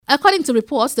According to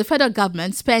reports, the federal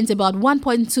government spent about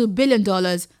 $1.2 billion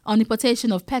on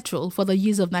importation of petrol for the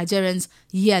use of Nigerians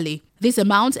yearly. This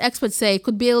amount, experts say,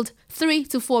 could build 3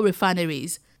 to 4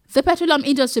 refineries. The Petroleum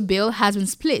Industry Bill has been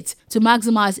split to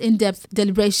maximize in-depth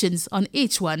deliberations on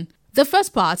each one. The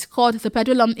first part, called the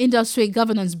Petroleum Industry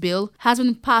Governance Bill, has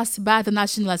been passed by the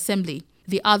National Assembly.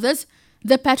 The others,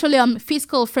 the Petroleum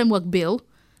Fiscal Framework Bill,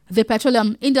 the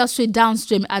Petroleum Industry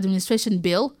Downstream Administration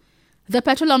Bill, the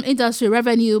Petroleum Industry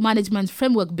Revenue Management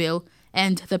Framework Bill,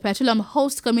 and the Petroleum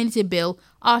Host Community Bill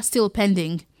are still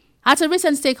pending. At a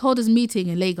recent stakeholders meeting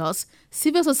in Lagos,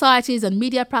 civil societies and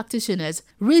media practitioners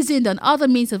reasoned on other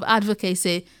means of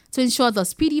advocacy to ensure the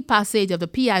speedy passage of the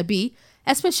PIB,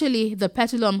 especially the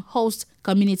Petroleum Host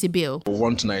Community Bill. We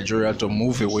want Nigeria to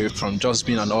move away from just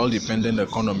being an oil-dependent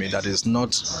economy that is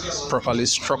not properly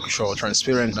structured,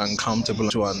 transparent and accountable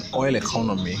to an oil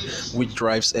economy which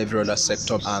drives every other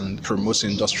sector and promotes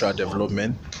industrial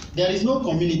development. There is no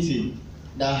community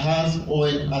that has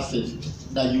oil assets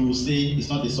that you will say is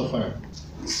not a sufferer.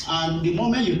 And the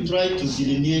moment you try to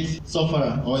delineate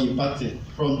sufferer or impacted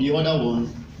from the other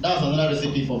one, that's another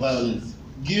recipe for violence.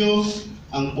 Gio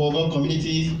and Pogo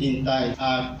communities in Tai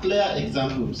are clear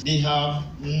examples. They have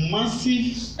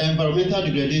massive environmental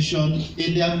degradation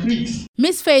in their creeks.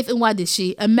 Ms. Faith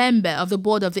Nwadishi, a member of the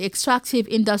board of the Extractive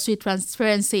Industry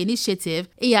Transparency Initiative,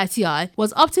 EITI,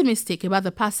 was optimistic about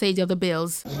the passage of the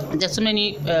bills. There's so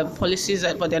many policies,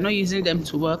 but they're not using them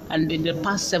to work. And in the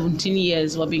past 17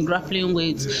 years, we've been grappling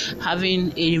with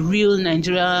having a real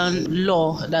Nigerian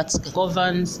law that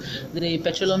governs the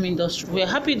petroleum industry. We're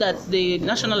happy that the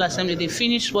National Assembly, they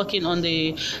finished working on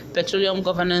the Petroleum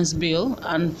Governance Bill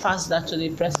and passed that to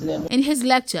the President. In his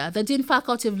lecture, the Dean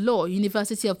Faculty of Law,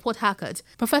 University of Port Harcourt,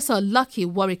 Professor Lucky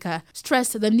Warika,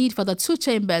 stressed the need for the two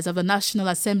chambers of the National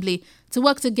Assembly to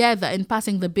work together in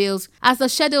passing the bills, as the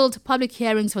scheduled public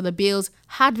hearings for the bills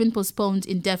had been postponed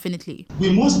indefinitely.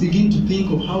 We must begin to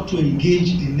think of how to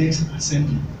engage the next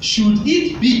assembly. Should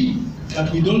it be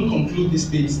that we don't conclude these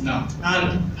things now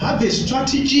and have a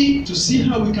strategy to see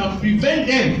how we can prevent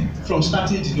them from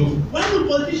starting to do? Why would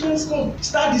politicians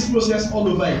start this process all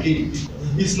over again?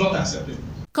 It's not acceptable.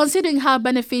 Considering how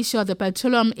beneficial the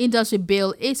Petroleum Industry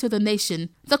Bill is to the nation,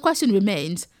 the question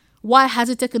remains, why has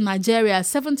it taken Nigeria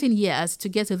 17 years to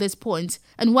get to this point,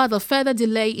 and why the further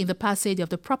delay in the passage of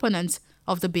the proponents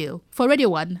of the bill? For Radio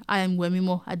 1, I am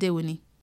Wemimo Adewuni.